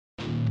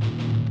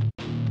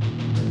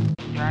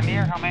You're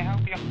near, how may I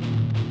help you?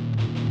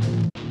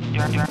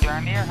 You're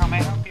near, how may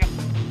I help you?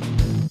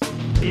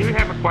 Do you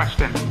have a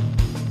question?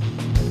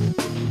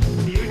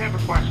 Do you have a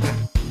question?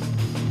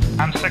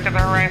 I'm sick of the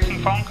harassing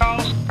phone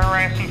calls,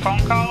 harassing phone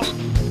calls.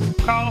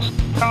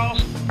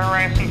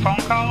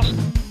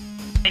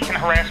 They can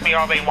harass me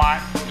all they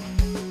want.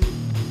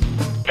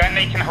 Then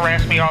they can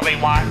harass me all they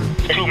want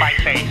to my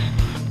face.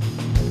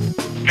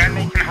 Then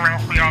they can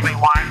harass me all they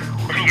want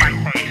to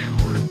my face.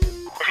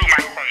 To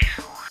my face.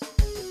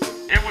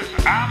 It was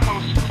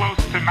almost close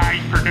to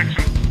my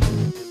prediction.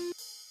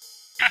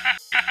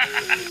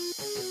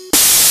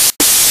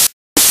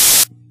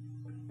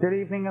 Good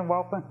evening and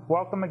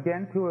welcome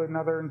again to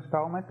another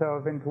installment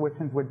of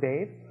Intuitions with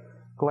Dave.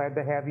 Glad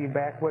to have you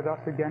back with us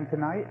again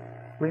tonight.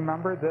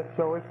 Remember, this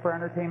show is for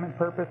entertainment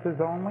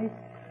purposes only,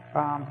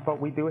 but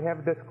we do have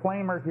a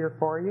disclaimer here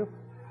for you.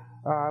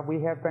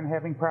 We have been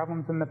having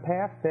problems in the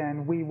past,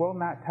 and we will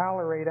not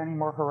tolerate any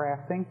more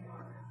harassing.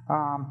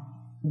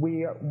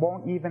 We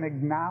won't even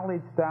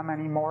acknowledge them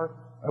anymore.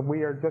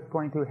 We are just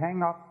going to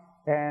hang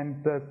up,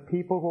 and the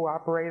people who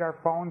operate our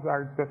phones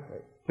are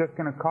just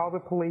going to call the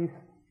police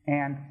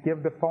and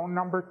give the phone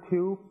number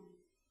to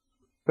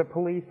the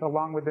police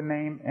along with the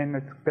name, and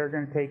they're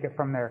going to take it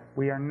from there.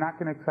 We are not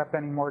going to accept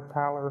any more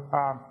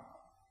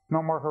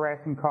no more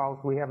harassing calls.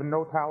 We have a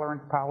no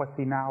tolerance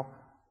policy now.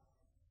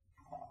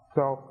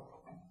 So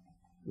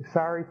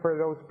sorry for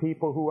those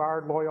people who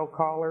are loyal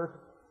callers,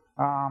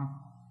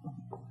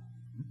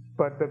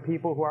 but the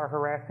people who are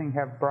harassing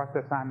have brought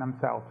this on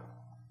themselves.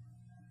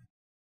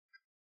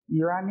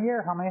 You're on the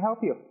air. How may I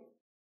help you?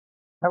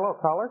 Hello,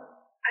 caller.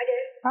 Hi,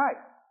 Dave. Hi.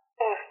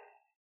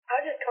 I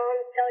was just calling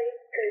to tell you,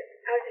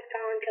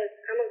 because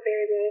I'm a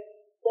very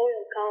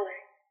loyal caller.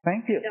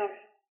 Thank you. And,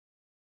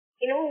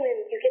 you know when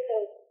you get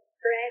those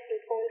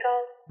harassing phone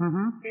calls,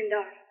 and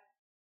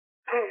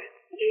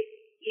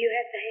you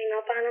have to hang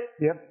up on them?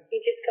 Yep. You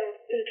just go,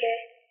 okay?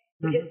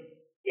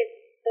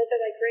 Those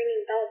are like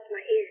ringing bells to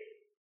my ears.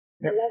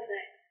 Yep. I love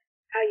that,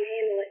 how you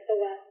handle it so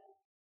well.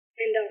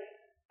 And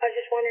I was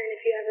just wondering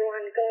if you ever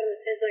wanted to go to the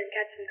Sizzler and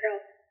catch some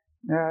crows.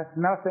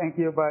 No, thank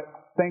you, but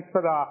thanks for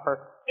the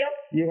offer.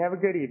 Yep. You have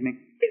a good evening.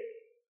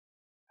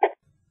 Yep.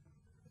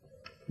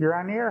 You're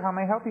on the air. How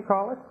may I help you,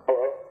 caller?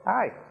 Hello.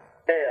 Hi.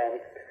 Hey,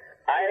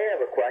 I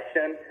have a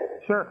question.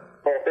 Sure.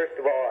 Well, first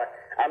of all,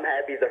 I'm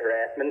happy the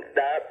harassment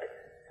stopped.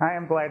 I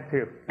am glad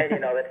too. And,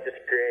 that's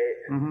just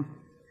great.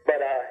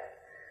 But,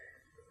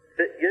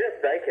 you're a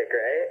psychic,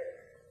 right?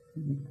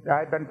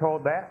 I've been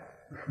told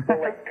that. So,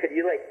 could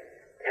you,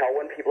 tell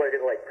when people are going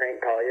to, prank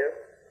call you?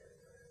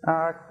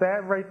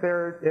 That right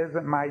there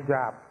isn't my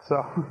job, so.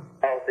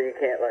 Oh, so you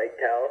can't,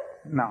 tell?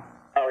 No.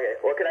 Okay.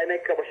 Well, can I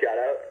make a couple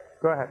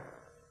shout-outs? Go ahead.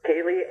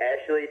 Kaylee,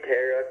 Ashley,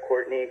 Tara,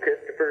 Courtney,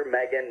 Christopher,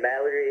 Megan,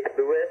 Mallory,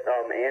 Louis,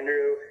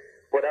 Andrew,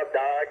 what up,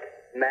 dog?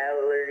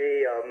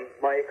 Mallory,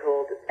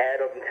 Michael,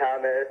 Adam,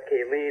 Thomas,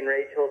 Kayleen,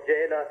 Rachel,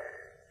 Jana,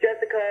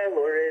 Jessica,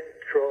 Lauren,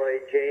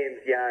 Troy, James,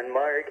 Jan,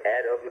 Mark,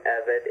 Adam,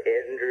 Evan,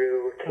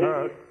 Andrew,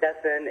 Katie,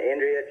 Stefan,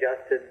 Andrea,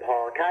 Justin,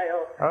 Paul,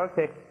 Kyle.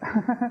 Okay.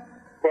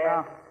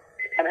 Well,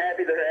 I'm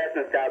happy the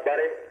harassment stopped,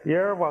 buddy.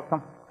 You're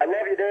welcome. I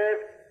love you,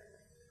 Dave.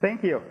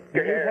 Thank you.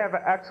 You have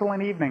an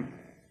excellent evening.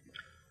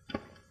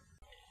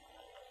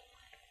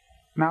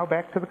 Now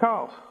back to the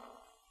calls.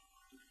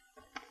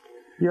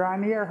 You're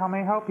on the air. How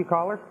may I help you,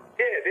 caller?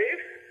 Yeah, Dave.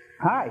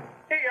 Hi.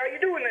 Hey, how you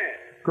doing there?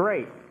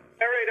 Great.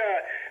 All right,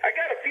 I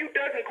got a few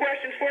dozen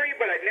questions for you,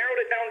 but I narrowed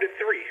it down to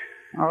 3.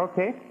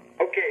 Okay.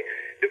 Okay,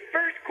 the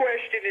first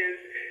question is,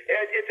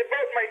 it's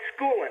about my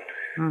schooling.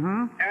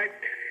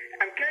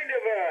 I'm kind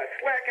of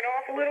slacking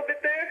off a little bit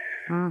there.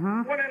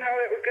 Wondering how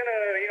that was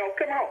gonna,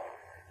 come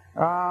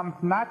out.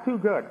 Not too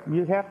good.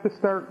 You have to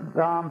start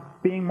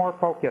being more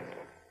focused.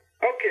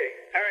 Okay,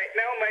 all right.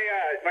 Now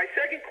my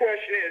second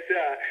question is,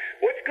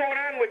 what's going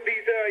on with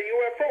these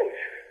UFOs?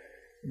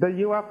 The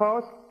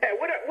UFOs? Yeah,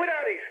 what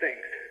are these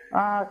things?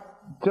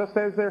 Just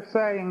as they're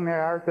saying,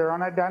 they're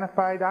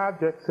unidentified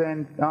objects,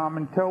 and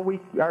until we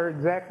are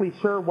exactly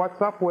sure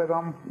what's up with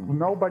them,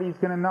 nobody's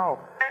going to know.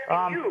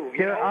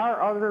 There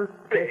are other,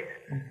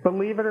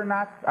 believe it or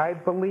not, I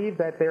believe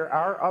that there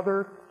are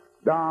other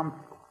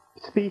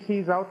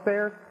species out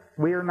there.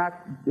 We are not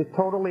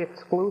totally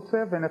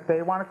exclusive, and if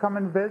they want to come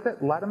and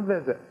visit, let them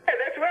visit. Yeah,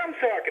 that's what I'm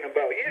talking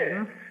about,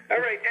 yeah.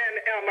 All right,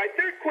 and my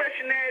third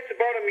question there, it's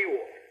about a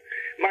mule.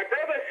 My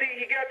brother,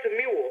 he got some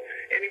mule,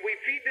 and we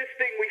feed this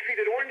thing, we feed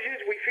it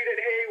oranges, we feed it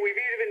hay,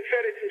 we've even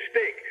fed it some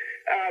steak.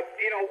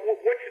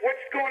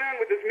 What's going on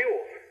with this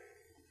mule?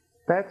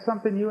 That's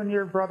something you and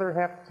your brother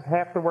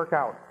have to work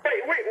out.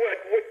 Wait, what?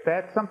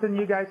 That's something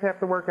you guys have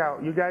to work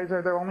out. You guys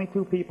are the only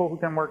two people who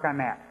can work on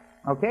that.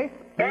 Okay?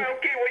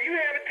 Okay, well, you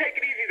have it. Take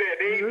it easy there,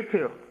 Dave. You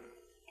too.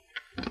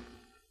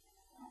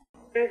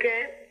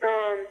 Okay,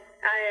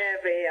 I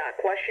have a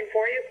question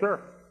for you.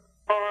 Sure.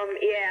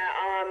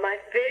 My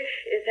fish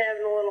is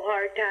having a little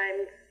hard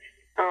time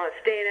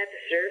staying at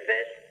the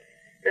surface,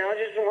 and I was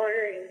just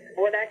wondering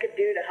what I could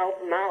do to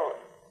help him out.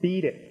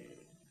 Feed it.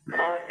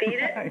 Feed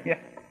it? Yeah.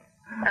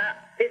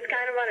 It's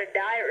kind of on a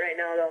diet right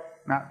now, though.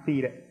 Not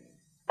feed it.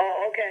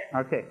 Oh, okay.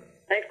 Okay. Okay.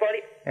 Thanks, buddy.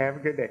 Have a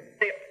good day.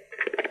 See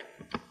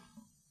ya.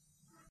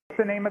 What's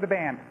the name of the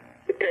band?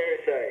 The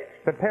Parasites.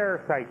 The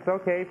Parasites.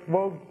 Okay.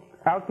 Well,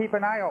 I'll keep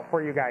an eye out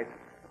for you guys.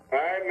 All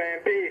right, man.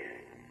 Peace.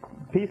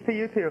 Peace to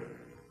you too.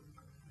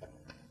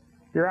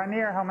 You're on the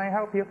air. How may I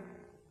help you?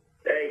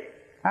 Hey,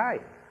 Hi.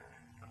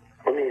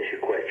 let me ask you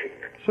a question.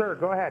 Sure.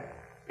 Go ahead.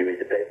 You read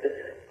the papers?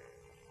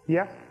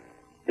 Yes.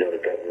 You know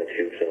the government's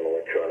using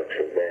electronic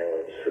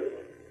surveillance and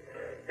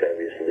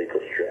various legal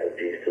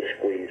strategies to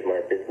squeeze my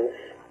business?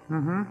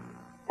 Mm-hmm.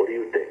 What do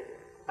you think?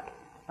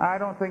 I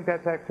don't think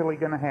that's actually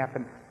going to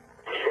happen.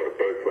 Sort of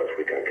birds last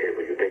week on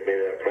cable. You think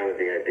maybe I planted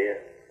the idea?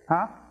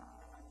 Huh?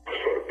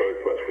 Sort of birds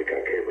last week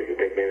on cable. You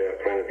think maybe I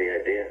planted the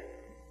idea?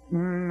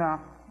 No.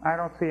 I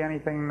don't see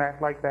anything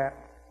like that.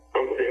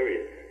 I'm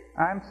serious.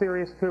 I'm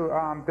serious too.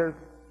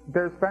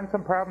 There's been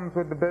some problems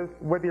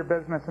with your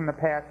business in the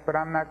past, but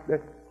I'm not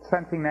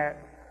sensing that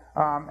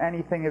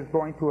anything is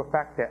going to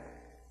affect it.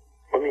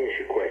 Let me ask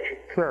you a question.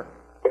 Sure.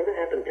 Whatever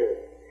happened to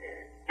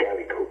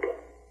Gary Cooper?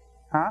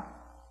 Huh?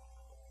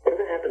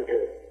 Whatever happened to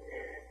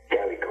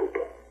Gary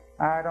Cooper?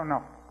 I don't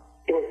know.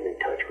 He wasn't in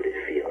touch with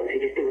his feelings. He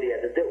just did what he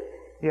had to do.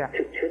 Yeah.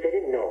 So they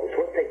didn't know.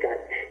 So once they got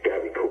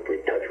Gary Cooper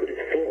in touch with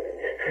his feelings,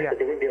 Yeah. that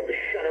they wouldn't be able to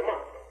shut him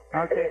up.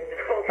 Okay.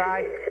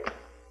 Bye.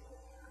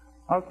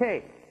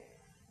 Okay.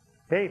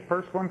 Hey,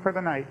 first one for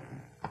the night.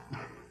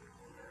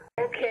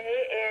 Okay,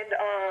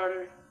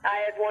 and I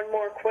had one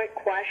more quick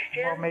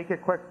question. Well, make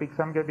it quick because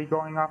I'm going to be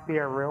going off the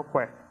air real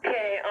quick.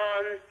 Okay,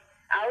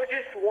 I was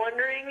just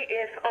wondering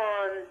if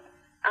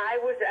I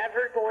was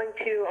ever going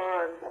to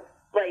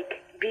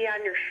be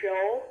on your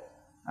show.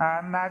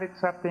 I'm not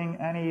accepting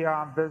any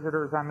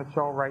visitors on the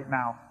show right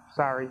now.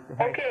 Sorry.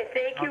 Okay,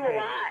 thank you a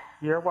lot.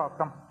 You're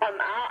welcome. I'm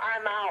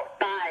out.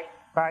 Bye.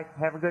 Bye.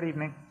 Have a good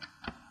evening.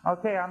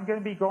 Okay, I'm going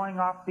to be going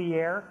off the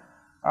air.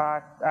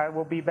 I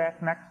will be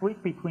back next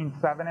week between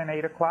 7 and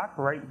 8 o'clock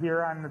right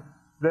here on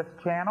this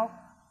channel.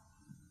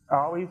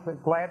 Always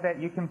glad that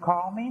you can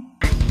call me.